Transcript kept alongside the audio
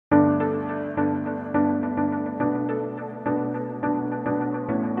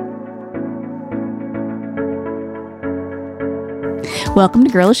Welcome to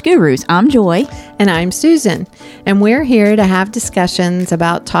Girlish Gurus. I'm Joy. And I'm Susan. And we're here to have discussions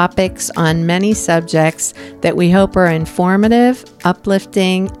about topics on many subjects that we hope are informative,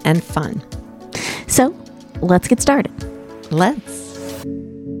 uplifting, and fun. So, let's get started. Let's.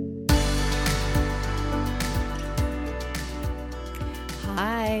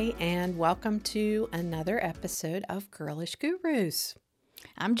 Hi, and welcome to another episode of Girlish Gurus.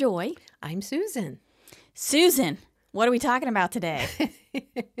 I'm Joy. I'm Susan. Susan, what are we talking about today?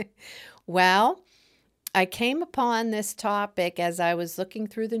 Well, I came upon this topic as I was looking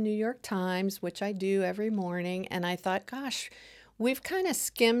through the New York Times, which I do every morning, and I thought, gosh, we've kind of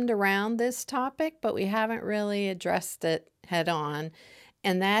skimmed around this topic, but we haven't really addressed it head on,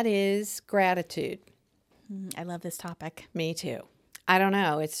 and that is gratitude. I love this topic. Me too. I don't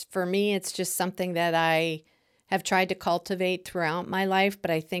know. For me, it's just something that I have tried to cultivate throughout my life, but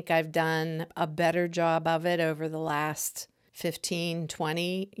I think I've done a better job of it over the last 15,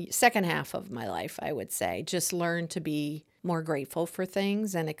 20, second half of my life, I would say. Just learn to be more grateful for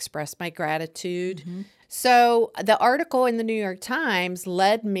things and express my gratitude. Mm-hmm. So the article in the New York Times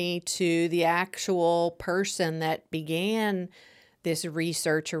led me to the actual person that began this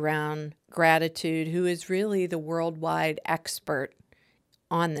research around gratitude, who is really the worldwide expert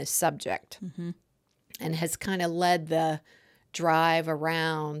on this subject. Mm-hmm. And has kind of led the drive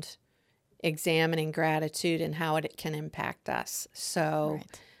around examining gratitude and how it can impact us. So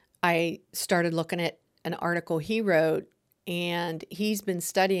right. I started looking at an article he wrote, and he's been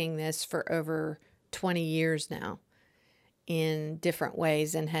studying this for over 20 years now in different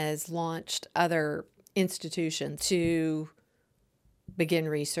ways and has launched other institutions to begin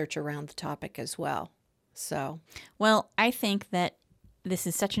research around the topic as well. Well, I think that this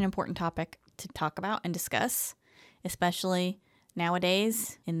is such an important topic to talk about and discuss, especially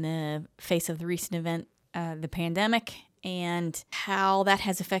nowadays in the face of the recent event, the pandemic, and how that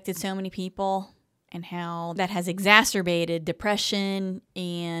has affected so many people and how that has exacerbated depression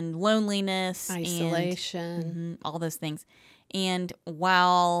and loneliness, isolation, and, all those things. And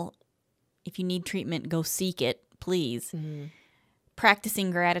while if you need treatment, go seek it, please. Mm-hmm. Practicing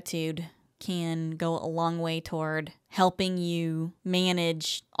gratitude can go a long way toward helping you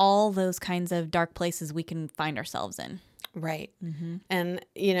manage all those kinds of dark places we can find ourselves in. Right. Mm-hmm. And,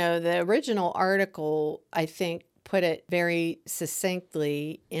 the original article, I think, put it very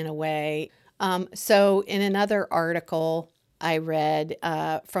succinctly in a way. So in another article I read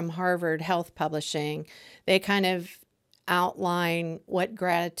from Harvard Health Publishing, they kind of outline what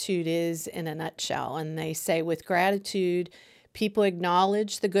gratitude is in a nutshell. And they say, with gratitude, people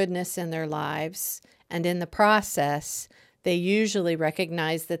acknowledge the goodness in their lives, and in the process, they usually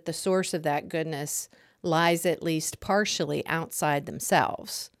recognize that the source of that goodness lies at least partially outside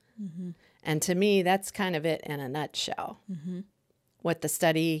themselves. Mm-hmm. And to me, that's kind of it in a nutshell. Mm-hmm. What the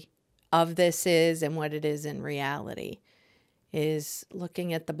study of this is and what it is in reality is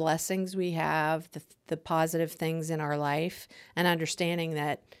looking at the blessings we have, the positive things in our life, and understanding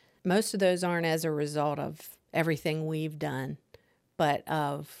that most of those aren't as a result of everything we've done, but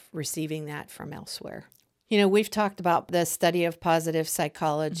of receiving that from elsewhere. We've talked about the study of positive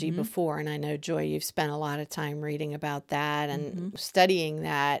psychology mm-hmm. before, and I know, Joy, you've spent a lot of time reading about that and mm-hmm. studying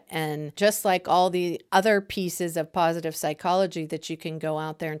that. And just like all the other pieces of positive psychology that you can go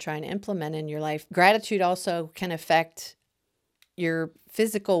out there and try and implement in your life, gratitude also can affect your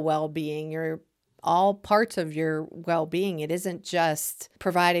physical well-being, all parts of your well-being. It isn't just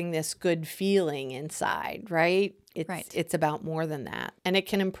providing this good feeling inside, right? It's about more than that. And it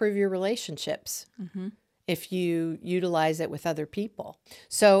can improve your relationships mm-hmm. if you utilize it with other people.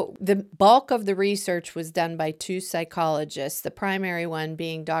 So the bulk of the research was done by two psychologists, the primary one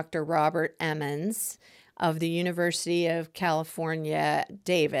being Dr. Robert Emmons of the University of California,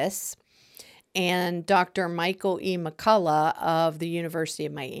 Davis, and Dr. Michael E. McCullough of the University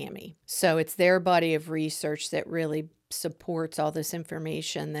of Miami. So it's their body of research that really supports all this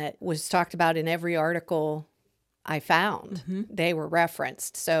information that was talked about in every article I found. Mm-hmm. They were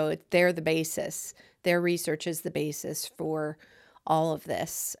referenced. So they're the basis. Their research is the basis for all of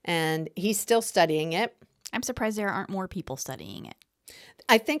this. And he's still studying it. I'm surprised there aren't more people studying it.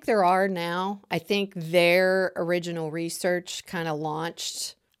 I think there are now. I think their original research kind of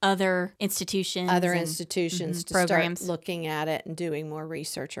launched other institutions mm-hmm, to programs. Start looking at it and doing more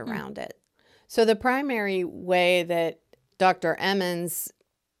research around it. So the primary way that Dr. Emmons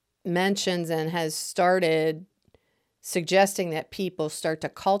mentions and has started suggesting that people start to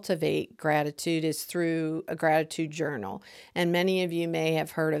cultivate gratitude is through a gratitude journal. And many of you may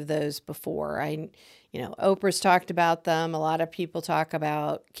have heard of those before. Oprah's talked about them. A lot of people talk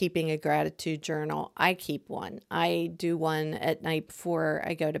about keeping a gratitude journal. I keep one. I do one at night before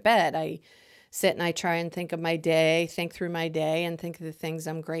I go to bed. I sit and I try and think of my day, think through my day, and think of the things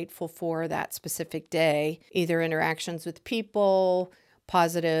I'm grateful for that specific day, either interactions with people,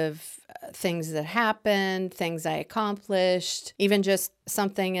 positive things that happened, things I accomplished, even just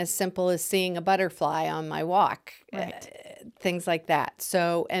something as simple as seeing a butterfly on my walk, things like that.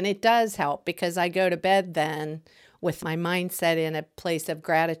 So, and it does help because I go to bed then with my mindset in a place of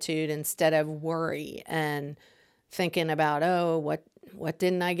gratitude instead of worry and thinking about, oh, what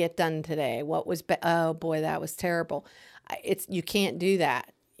didn't I get done today? Oh boy, that was terrible. You can't do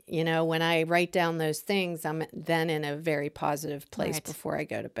that. When I write down those things, I'm then in a very positive place before I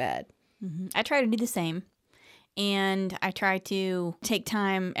go to bed. Mm-hmm. I try to do the same. And I try to take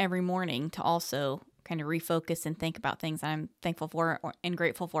time every morning to also kind of refocus and think about things I'm thankful for and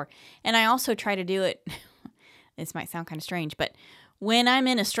grateful for. And I also try to do it, this might sound kind of strange, but when I'm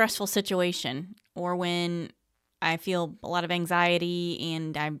in a stressful situation or when I feel a lot of anxiety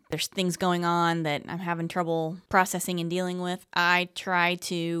and there's things going on that I'm having trouble processing and dealing with, I try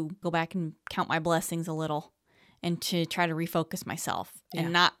to go back and count my blessings a little and to try to refocus myself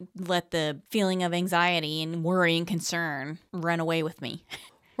and not let the feeling of anxiety and worry and concern run away with me.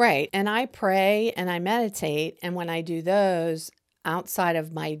 Right. And I pray and I meditate. And when I do those, outside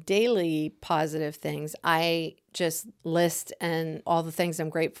of my daily positive things, I just list and all the things I'm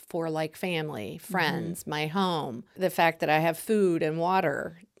grateful for, like family, friends, my home, the fact that I have food and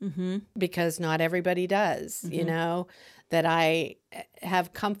water, because not everybody does, that I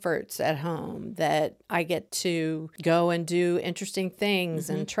have comforts at home, that I get to go and do interesting things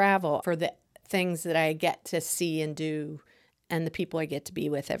and travel for the things that I get to see and do and the people I get to be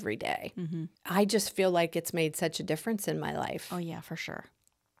with every day. I just feel like it's made such a difference in my life. Oh, yeah, for sure.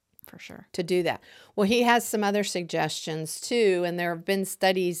 For sure. To do that. Well, he has some other suggestions too, and there have been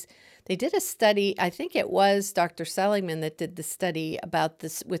studies. They did a study, I think it was Dr. Seligman that did the study about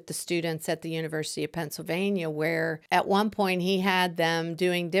this with the students at the University of Pennsylvania, where at one point he had them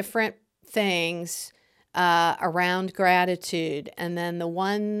doing different things around gratitude. And then the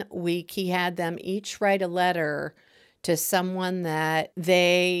one week he had them each write a letter to someone that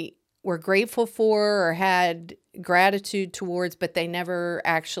they were grateful for or had gratitude towards, but they never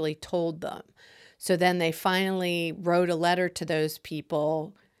actually told them. So then they finally wrote a letter to those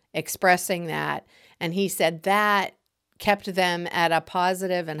people expressing that. And he said that kept them at a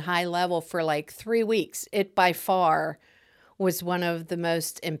positive and high level for like 3 weeks. It by far was one of the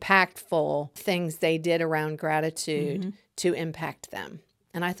most impactful things they did around gratitude to impact them.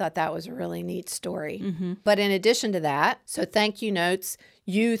 And I thought that was a really neat story. But in addition to that, so thank you notes,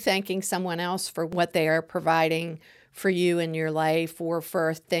 you thanking someone else for what they are providing for you in your life or for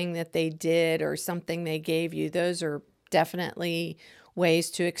a thing that they did or something they gave you, those are definitely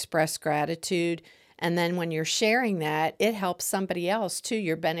ways to express gratitude. And then when you're sharing that, it helps somebody else too.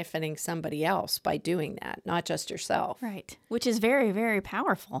 You're benefiting somebody else by doing that, not just yourself. Right. Which is very, very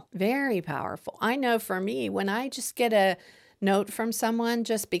powerful. Very powerful. I know for me, when I just get a note from someone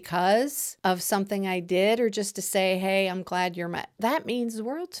just because of something I did or just to say, hey, I'm glad you're that means the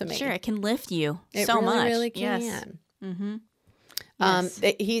world to me. Sure, it can lift you it so really, much. It really can. Yes.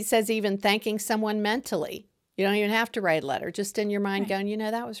 Yes. He says even thanking someone mentally. You don't even have to write a letter. Just in your mind going,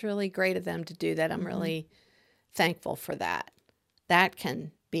 that was really great of them to do that. I'm really thankful for that. That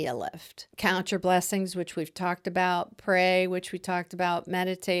can be a lift. Count your blessings, which we've talked about. Pray, which we talked about.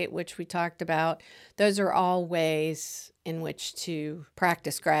 Meditate, which we talked about. Those are all ways in which to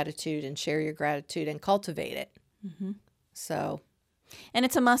practice gratitude and share your gratitude and cultivate it. So. And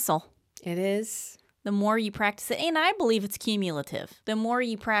it's a muscle. It is. The more you practice it, and I believe it's cumulative. The more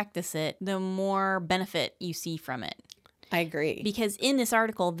you practice it, the more benefit you see from it. I agree. Because in this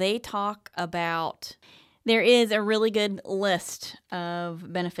article, they talk about, there is a really good list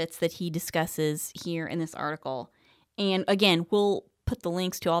of benefits that he discusses here in this article. And again, we'll put the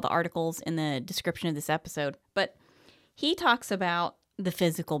links to all the articles in the description of this episode. But he talks about the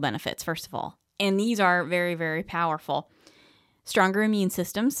physical benefits, first of all. And these are very, very powerful. Stronger immune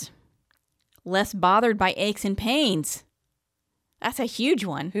systems. Less bothered by aches and pains. That's a huge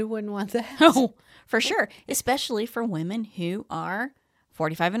one. Who wouldn't want that? Oh, for sure. Especially for women who are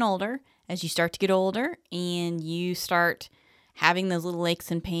 45 and older. As you start to get older and you start having those little aches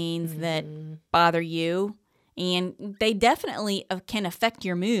and pains that bother you, and they definitely can affect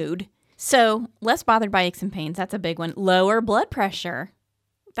your mood. So less bothered by aches and pains. That's a big one. Lower blood pressure.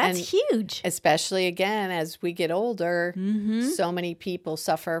 That's And huge. especially, again, as we get older, Mm-hmm. so many people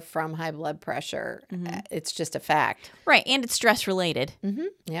suffer from high blood pressure. It's just a fact. Right. And it's stress related.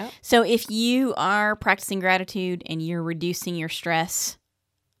 Yeah. So if you are practicing gratitude and you're reducing your stress,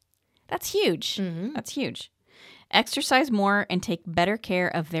 that's huge. That's huge. Exercise more and take better care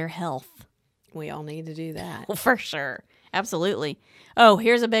of their health. We all need to do that. Well, for sure. Absolutely. Oh,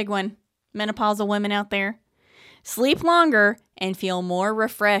 here's a big one. Menopausal women out there. Sleep longer and feel more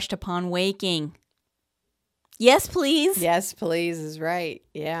refreshed upon waking. Yes, please. Yes, please is right.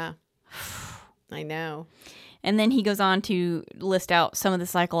 Yeah. I know. And then he goes on to list out some of the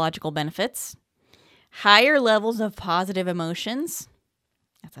psychological benefits. Higher levels of positive emotions.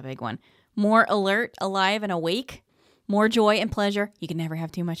 That's a big one. More alert, alive, and awake. More joy and pleasure. You can never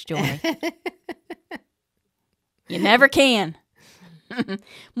have too much joy. You never can.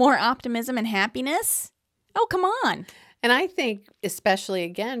 More optimism and happiness. Oh, come on. And I think, especially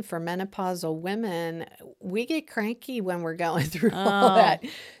again for menopausal women, we get cranky when we're going through all that.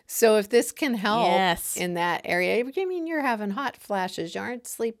 So if this can help Yes. in that area, I mean, you're having hot flashes, you aren't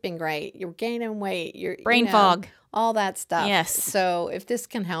sleeping right, you're gaining weight, you're Brain fog. all that stuff. Yes. So if this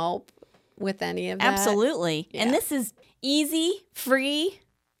can help with any of that, Absolutely. Yeah. And this is easy, free.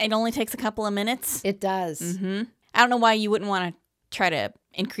 It only takes a couple of minutes. it does. Mm-hmm. I don't know why you wouldn't want to try to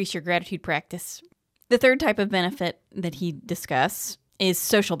increase your gratitude practice. The third type of benefit that he discussed is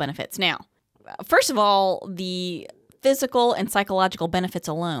social benefits. Now, first of all, the physical and psychological benefits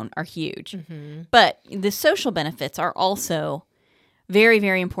alone are huge. But the social benefits are also very,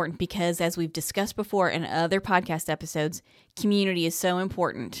 very important because, as we've discussed before in other podcast episodes, community is so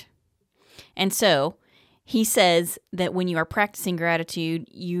important. And so he says that when you are practicing gratitude,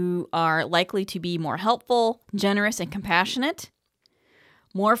 you are likely to be more helpful, generous, and compassionate,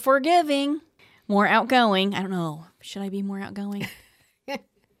 more forgiving, more outgoing. I don't know. Should I be more outgoing?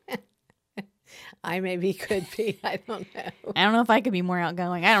 I maybe could be. I don't know. I don't know if I could be more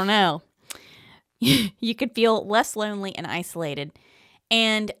outgoing. I don't know. You could feel less lonely and isolated.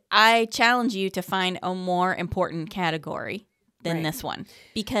 And I challenge you to find a more important category than Right. this one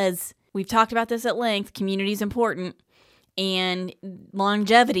because we've talked about this at length. Community is important, and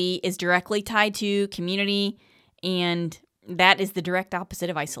longevity is directly tied to community, and that is the direct opposite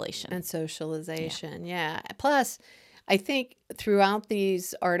of isolation. And socialization, yeah. Plus, I think throughout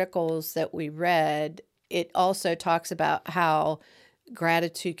these articles that we read, it also talks about how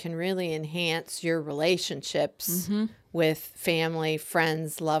gratitude can really enhance your relationships with family,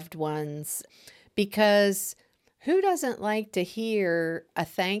 friends, loved ones, because who doesn't like to hear a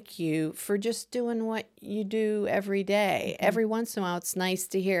thank you for just doing what you do every day? Every once in a while, it's nice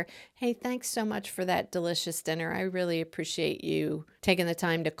to hear, hey, thanks so much for that delicious dinner. I really appreciate you taking the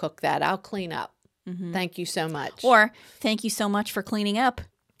time to cook that. I'll clean up. Thank you so much. Or thank you so much for cleaning up.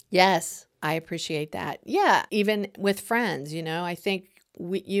 Yes, I appreciate that. Yeah, even with friends, I think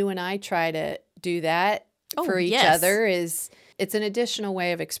you and I try to do that for each yes. other. It's an additional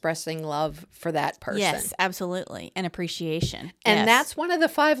way of expressing love for that person. Yes, absolutely. And appreciation. And Yes. that's one of the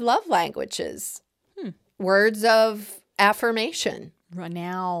 5 love languages. Words of affirmation. Right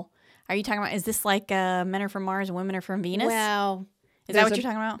now. Are you talking about, is this like men are from Mars and women are from Venus? Well, is that what you're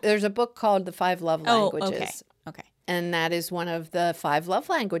talking about? There's a book called The 5 Love Languages. Oh, okay. Okay. And that is one of the 5 love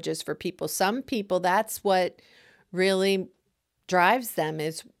languages for people. Some people, that's what really drives them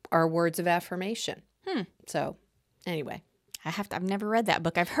is our words of affirmation. So anyway. I've never read that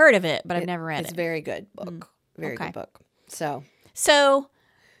book. I've heard of it, but I've never read It's it. a very good book. Very Okay. good book. So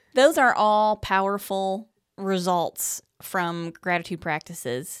those are all powerful results from gratitude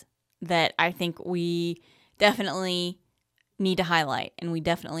practices that I think we definitely need to highlight and we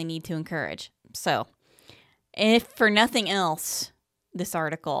definitely need to encourage. So, if for nothing else, this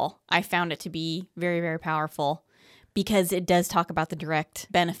article, I found it to be very, very powerful because it does talk about the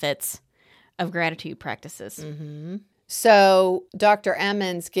direct benefits of gratitude practices. So Dr.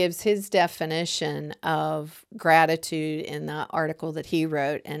 Emmons gives his definition of gratitude in the article that he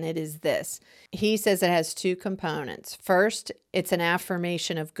wrote, and it is this. He says it has 2 components. First, it's an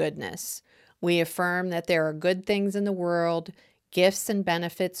affirmation of goodness. We affirm that there are good things in the world, gifts and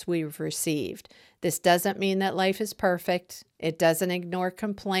benefits we've received. This doesn't mean that life is perfect. It doesn't ignore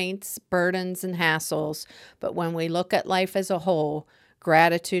complaints, burdens, and hassles. But when we look at life as a whole,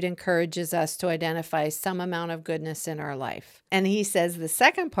 gratitude encourages us to identify some amount of goodness in our life. And he says the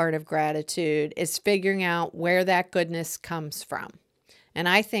second part of gratitude is figuring out where that goodness comes from. And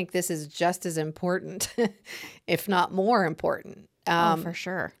I think this is just as important, if not more important. For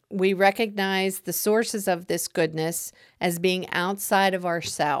sure. We recognize the sources of this goodness as being outside of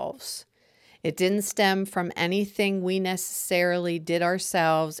ourselves. It didn't stem from anything we necessarily did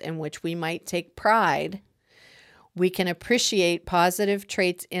ourselves in which we might take pride. We can appreciate positive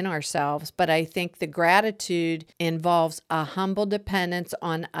traits in ourselves, but I think the gratitude involves a humble dependence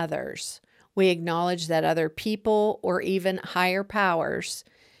on others. We acknowledge that other people or even higher powers,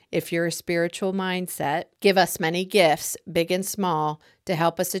 if you're a spiritual mindset, give us many gifts, big and small, to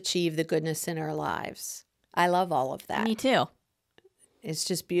help us achieve the goodness in our lives. I love all of that. Me too. It's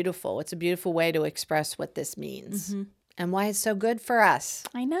just beautiful. It's a beautiful way to express what this means and why it's so good for us.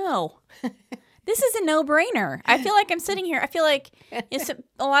 I know. This is a no-brainer. I feel like I'm sitting here. I feel like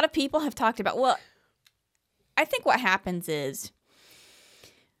a lot of people have talked about, well, I think what happens is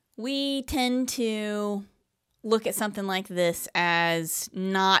we tend to look at something like this as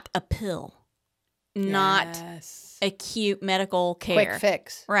not a pill, not acute medical care. Quick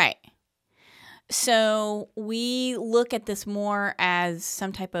fix. Right. So we look at this more as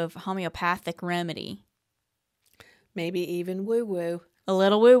some type of homeopathic remedy. Maybe even woo-woo. A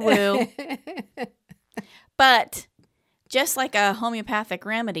little woo-woo. But just like a homeopathic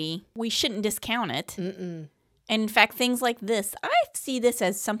remedy, we shouldn't discount it. And in fact, things like this, I see this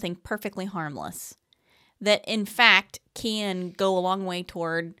as something perfectly harmless that in fact can go a long way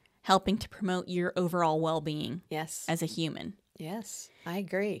toward helping to promote your overall well-being as a human. Yes, I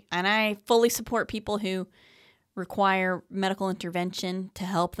agree. And I fully support people who require medical intervention to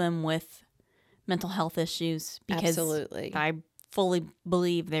help them with mental health issues because Absolutely. I fully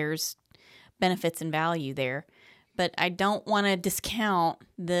believe there's benefits and value there. But I don't want to discount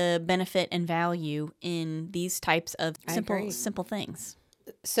the benefit and value in these types of simple things.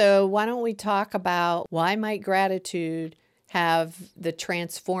 So why don't we talk about why might gratitude have the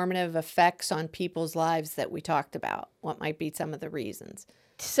transformative effects on people's lives that we talked about? What might be some of the reasons?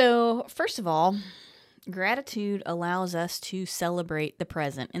 So first of all, gratitude allows us to celebrate the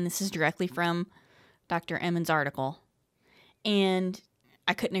present. And this is directly from Dr. Emmons' article. And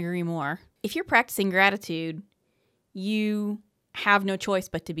I couldn't agree more. If you're practicing gratitude, you have no choice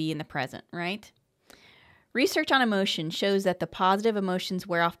but to be in the present, right? Research on emotion shows that the positive emotions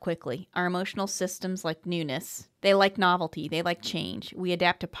wear off quickly. Our emotional systems like newness. They like novelty. They like change. We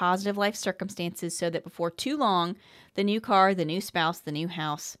adapt to positive life circumstances so that before too long, the new car, the new spouse, the new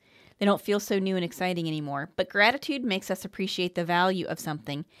house, they don't feel so new and exciting anymore. But gratitude makes us appreciate the value of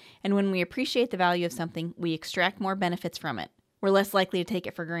something. And when we appreciate the value of something, we extract more benefits from it. We're less likely to take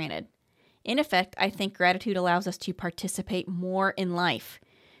it for granted. In effect, I think gratitude allows us to participate more in life.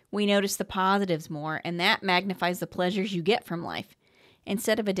 We notice the positives more, and that magnifies the pleasures you get from life.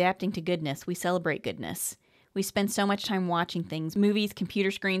 Instead of adapting to goodness, we celebrate goodness. We spend so much time watching things, movies,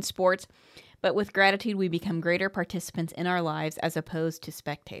 computer screens, sports, but with gratitude, we become greater participants in our lives as opposed to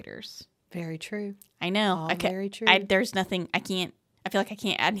spectators. Very true. I know. Very true. There's nothing, I feel like I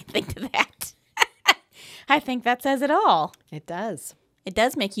can't add anything to that. I think that says it all. It does. It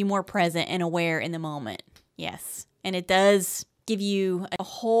does make you more present and aware in the moment. Yes. And it does give you a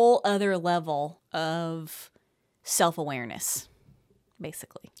whole other level of self-awareness,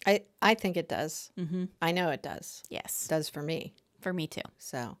 basically. I think it does. I know it does. Yes. It does for me. For me too.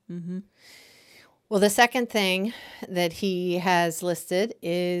 So, well, the second thing that he has listed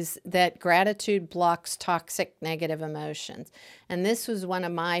is that gratitude blocks toxic negative emotions. And this was one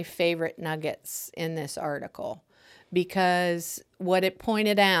of my favorite nuggets in this article because what it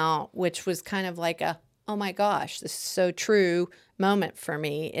pointed out, which was kind of like a, oh my gosh, this is so true moment for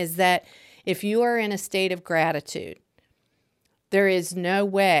me, is that if you are in a state of gratitude, there is no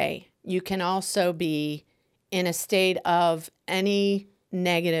way you can also be in a state of any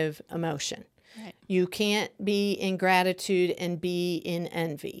negative emotion. Right. You can't be in gratitude and be in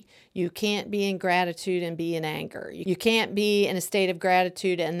envy. You can't be in gratitude and be in anger. You can't be in a state of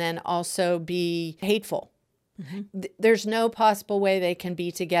gratitude and then also be hateful. There's no possible way they can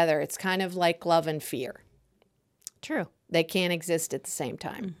be together. It's kind of like love and fear. True. They can't exist at the same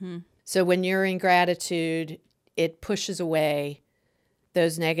time. So when you're in gratitude, it pushes away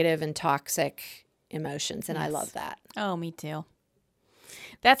those negative and toxic emotions, and I love that. Oh, me too.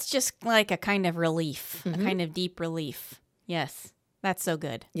 That's just like a kind of relief, a kind of deep relief. Yes, that's so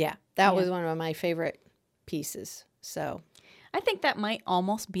good. Yeah, that was one of my favorite pieces. So I think that might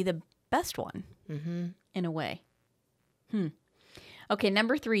almost be the best one in a way. Okay,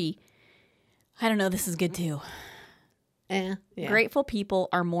 number 3. I don't know, this is good too. Yeah. Grateful people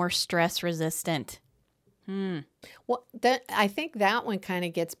are more stress resistant. Well, I think that one kind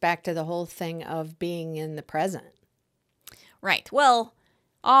of gets back to the whole thing of being in the present. Right. Well,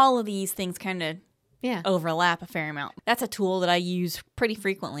 all of these things kind of Yeah. overlap a fair amount. That's a tool that I use pretty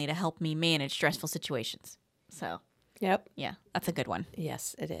frequently to help me manage stressful situations. So Yep. Yeah, that's a good one.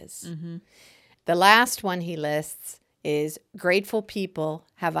 Yes, it is. Mm-hmm. The last one he lists is grateful people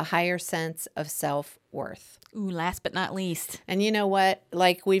have a higher sense of self-worth. Ooh, last but not least. And you know what?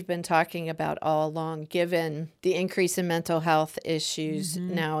 Like we've been talking about all along, given the increase in mental health issues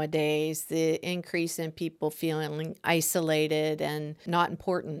nowadays, the increase in people feeling isolated and not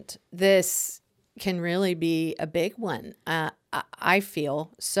important, this can really be a big one, I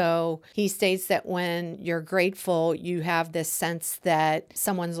feel. So he states that when you're grateful, you have this sense that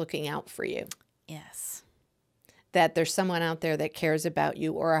someone's looking out for you. Yes. That there's someone out there that cares about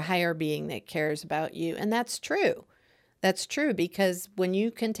you, or a higher being that cares about you. And that's true. That's true, because when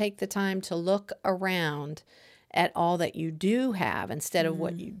you can take the time to look around at all that you do have instead of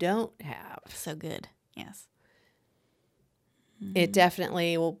what you don't have, So good. Yes. it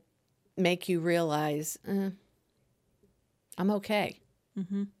definitely will make you realize, I'm okay.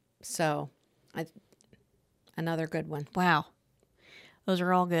 Mm-hmm. So another good one. Wow. Those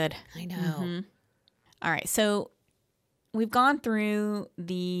are all good. I know. Mm-hmm. All right. So we've gone through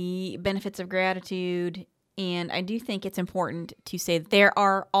the benefits of gratitude, and I do think it's important to say that there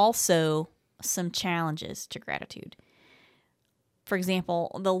are also some challenges to gratitude. For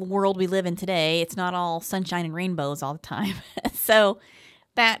example, the world we live in today, it's not all sunshine and rainbows all the time. So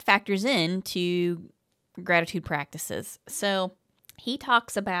that factors into gratitude practices. So he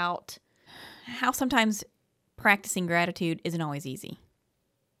talks about how sometimes practicing gratitude isn't always easy.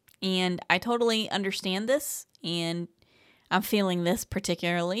 And I totally understand this, and I'm feeling this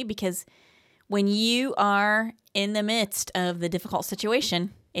particularly because when you are in the midst of the difficult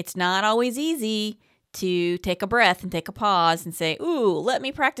situation, it's not always easy to take a breath and take a pause and say, ooh, let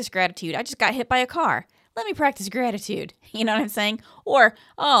me practice gratitude. I just got hit by a car. Let me practice gratitude. You know what I'm saying? Or,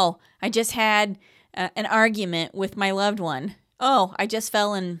 oh, I just had an argument with my loved one. Oh, I just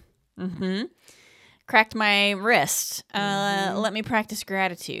fell and cracked my wrist. Let me practice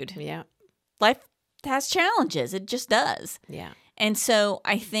gratitude. Yeah. Life has challenges. It just does. Yeah. And so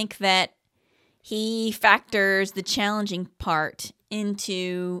I think that he factors the challenging part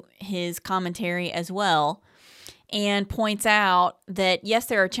into his commentary as well and points out that, yes,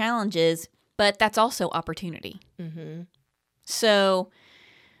 there are challenges, but that's also opportunity. Mm-hmm. So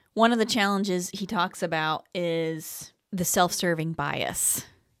one of the challenges he talks about is the self-serving bias,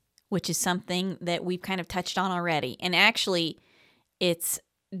 which is something that we've kind of touched on already. And actually, it's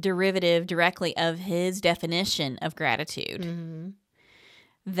derivative directly of his definition of gratitude.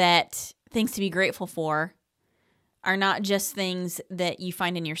 That things to be grateful for are not just things that you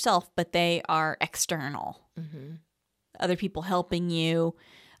find in yourself, but they are external. Other people helping you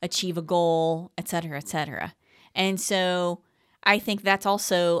achieve a goal, et cetera, et cetera. And so I think that's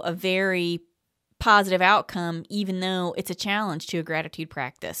also a very positive outcome, even though it's a challenge to a gratitude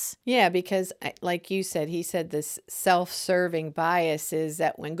practice. Yeah, because like you said, he said this self-serving bias is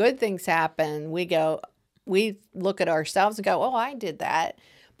that when good things happen, we look at ourselves and go, oh, I did that.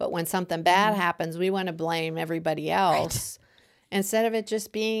 But when something bad happens, we want to blame everybody else instead of it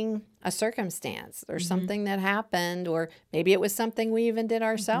just being a circumstance or something that happened, or maybe it was something we even did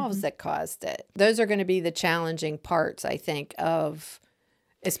ourselves that caused it. Those are going to be the challenging parts, I think, of,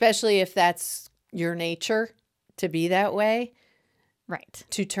 especially if that's your nature to be that way. Right.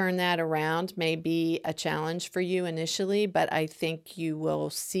 To turn that around may be a challenge for you initially, but I think you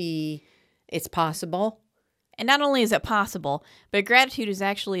will see it's possible. And not only is it possible, but gratitude is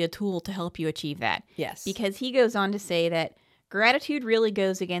actually a tool to help you achieve that. Yes. Because he goes on to say that gratitude really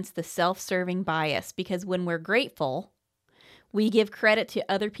goes against the self-serving bias, because when we're grateful, we give credit to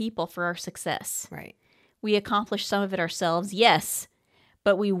other people for our success. Right. We accomplish some of it ourselves, yes,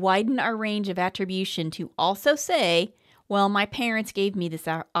 but we widen our range of attribution to also say, well, my parents gave me this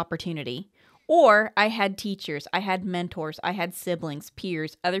opportunity. Or I had teachers, I had mentors, I had siblings,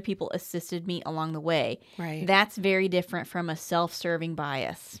 peers, other people assisted me along the way. Right. That's very different from a self-serving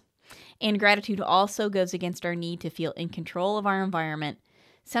bias. And gratitude also goes against our need to feel in control of our environment.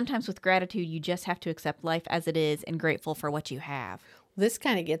 Sometimes with gratitude, you just have to accept life as it is and grateful for what you have. This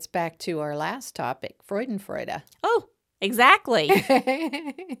kind of gets back to our last topic, Freudenfreude. Oh, exactly.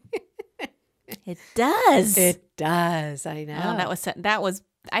 It does. It does. I know. Oh, that was.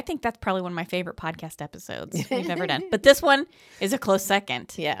 I think that's probably one of my favorite podcast episodes we've ever done. But this one is a close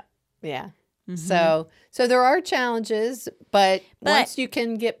second. Yeah. Yeah. So there are challenges, but once you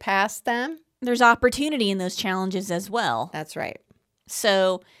can get past them, there's opportunity in those challenges as well. That's right.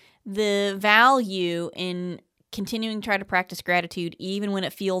 So the value in continuing to try to practice gratitude, even when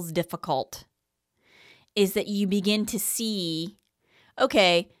it feels difficult, is that you begin to see,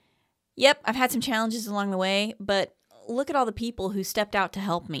 okay, yep, I've had some challenges along the way, but look at all the people who stepped out to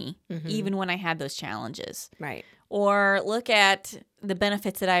help me, even when I had those challenges. Right. or look at the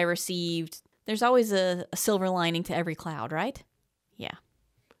benefits that I received. There's always a silver lining to every cloud, right? Yeah.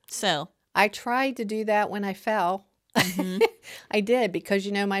 So I tried to do that when I fell. I did, because,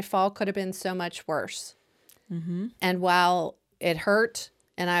 my fall could have been so much worse. And while it hurt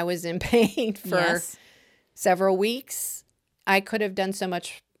and I was in pain for several weeks, I could have done so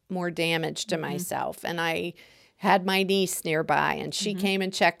much more damage to myself. And I had my niece nearby, and she came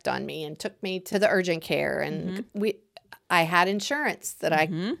and checked on me and took me to the urgent care. And I had insurance that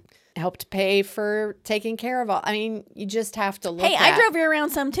I helped pay for taking care of all. I mean, you just have to look I drove you around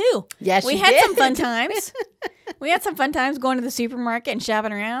some too. Yes, we you had did. some fun times. We had some fun times going to the supermarket and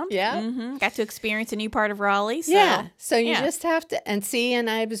shopping around. Yeah. Got to experience a new part of Raleigh. So, yeah. So you just have to, and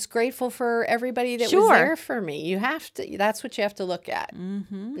I was grateful for everybody that was there for me. You have to, that's what you have to look at.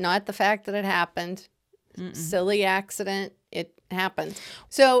 Not the fact that it happened. Silly accident. It happened.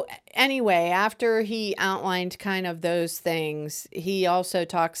 So anyway, after he outlined kind of those things, he also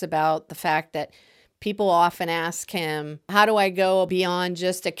talks about the fact that people often ask him, how do I go beyond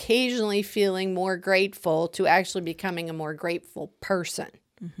just occasionally feeling more grateful to actually becoming a more grateful person?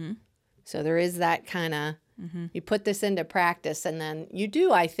 So there is that kind of, you put this into practice, and then you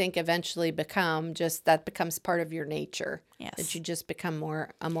do, I think, eventually become that becomes part of your nature. Yes. That you just become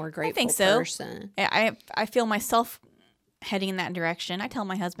a more grateful I think so. person. I feel myself heading in that direction. I tell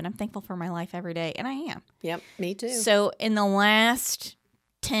my husband I'm thankful for my life every day, and I am. Yep, me too. So in the last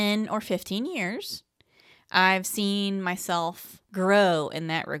 10 or 15 years, I've seen myself grow in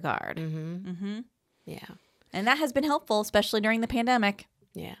that regard. Yeah. And that has been helpful, especially during the pandemic.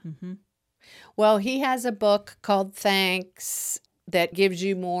 Yeah. Well, he has a book called Thanks that gives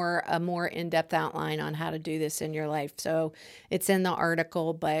you a more in-depth outline on how to do this in your life. So it's in the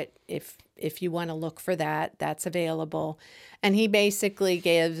article, but if you want to look for that, that's available. And he basically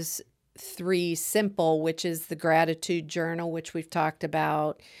gives 3 simple, which is the gratitude journal, which we've talked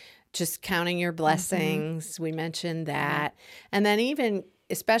about, just counting your blessings. We mentioned that. And then even,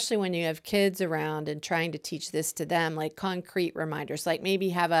 especially when you have kids around and trying to teach this to them, like concrete reminders, like maybe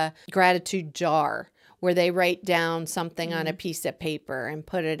have a gratitude jar where they write down something on a piece of paper and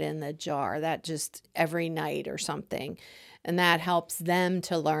put it in the jar, that just every night or something. And that helps them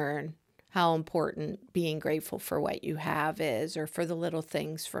to learn how important being grateful for what you have is, or for the little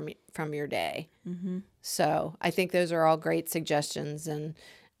things from your day. So I think those are all great suggestions, and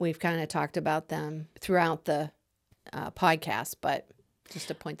we've kind of talked about them throughout the podcast, but just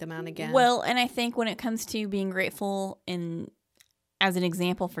to point them out again. Well, and I think when it comes to being grateful as an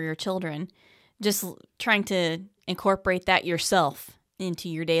example for your children, just trying to incorporate that yourself into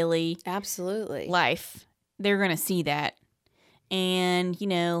your daily life, they're going to see that. And,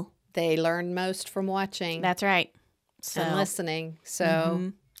 they learn most from watching. That's right. And listening.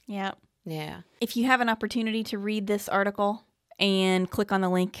 So, yeah. Yeah. If you have an opportunity to read this article, and click on the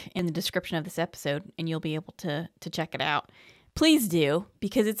link in the description of this episode, and you'll be able to check it out. Please do,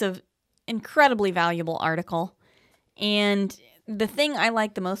 because it's an incredibly valuable article. And the thing I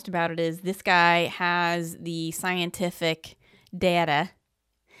like the most about it is this guy has the scientific data.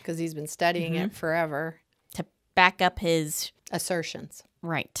 Because he's been studying it forever. To back up his assertions.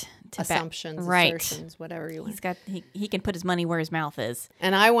 Right. Assumptions, assertions, whatever you want. He can put his money where his mouth is.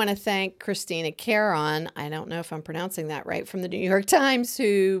 And I want to thank Christina Caron, I don't know if I'm pronouncing that right, from the New York Times,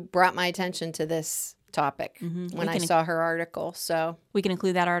 who brought my attention to this topic when I saw her article. So we can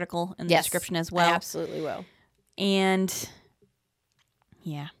include that article in the description as well. I absolutely will. And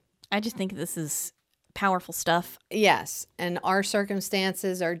yeah, I just think this is powerful stuff. Yes. And our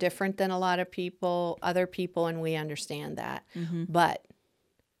circumstances are different than a lot of other people, and we understand that. But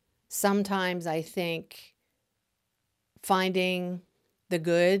sometimes I think finding the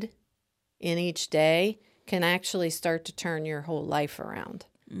good in each day can actually start to turn your whole life around.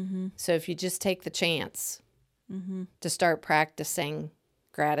 So if you just take the chance to start practicing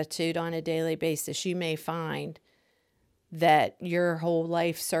gratitude on a daily basis, you may find that your whole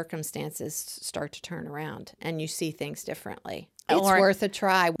life circumstances start to turn around and you see things differently. It's worth a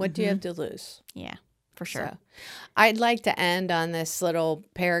try. What do you have to lose? Yeah, for sure. So, I'd like to end on this little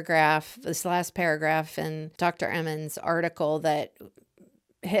paragraph, this last paragraph in Dr. Emmons' article that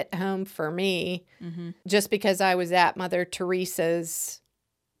hit home for me just because I was at Mother Teresa's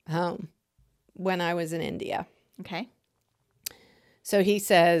home when I was in India. Okay. So he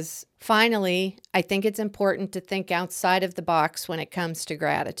says, finally, I think it's important to think outside of the box when it comes to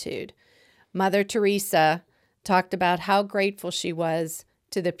gratitude. Mother Teresa talked about how grateful she was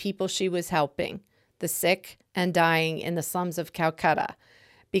to the people she was helping, the sick and dying in the slums of Calcutta,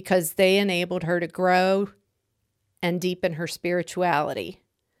 because they enabled her to grow and deepen her spirituality.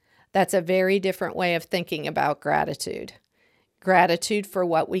 That's a very different way of thinking about gratitude. Gratitude for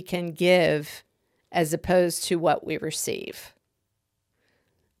what we can give as opposed to what we receive.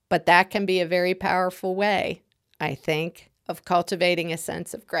 But that can be a very powerful way, I think, of cultivating a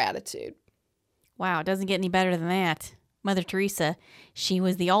sense of gratitude. Wow, it doesn't get any better than that. Mother Teresa, she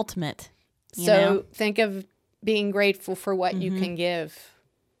was the ultimate. So think of being grateful for what you can give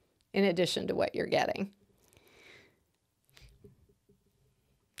in addition to what you're getting.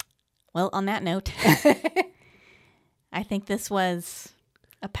 Well, on that note, I think this was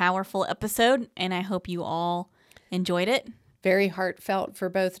a powerful episode, and I hope you all enjoyed it. Very heartfelt for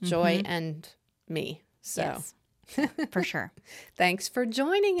both Joy and me. So, yes, for sure. Thanks for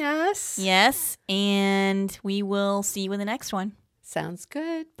joining us. Yes, and we will see you in the next one. Sounds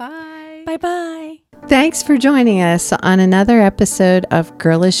good. Bye. Bye-bye. Thanks for joining us on another episode of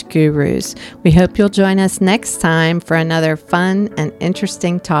Girlish Gurus. We hope you'll join us next time for another fun and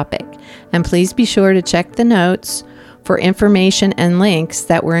interesting topic. And please be sure to check the notes for information and links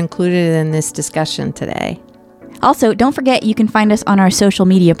that were included in this discussion today. Also, don't forget you can find us on our social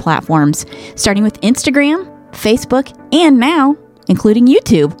media platforms, starting with Instagram, Facebook, and now, including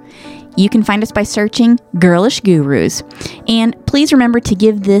YouTube. You can find us by searching Girlish Gurus. And please remember to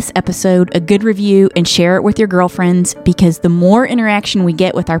give this episode a good review and share it with your girlfriends, because the more interaction we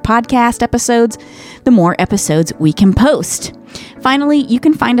get with our podcast episodes, the more episodes we can post. Finally, you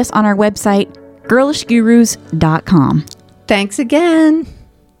can find us on our website, girlishgurus.com. Thanks again.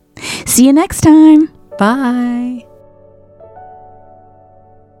 See you next time. Bye.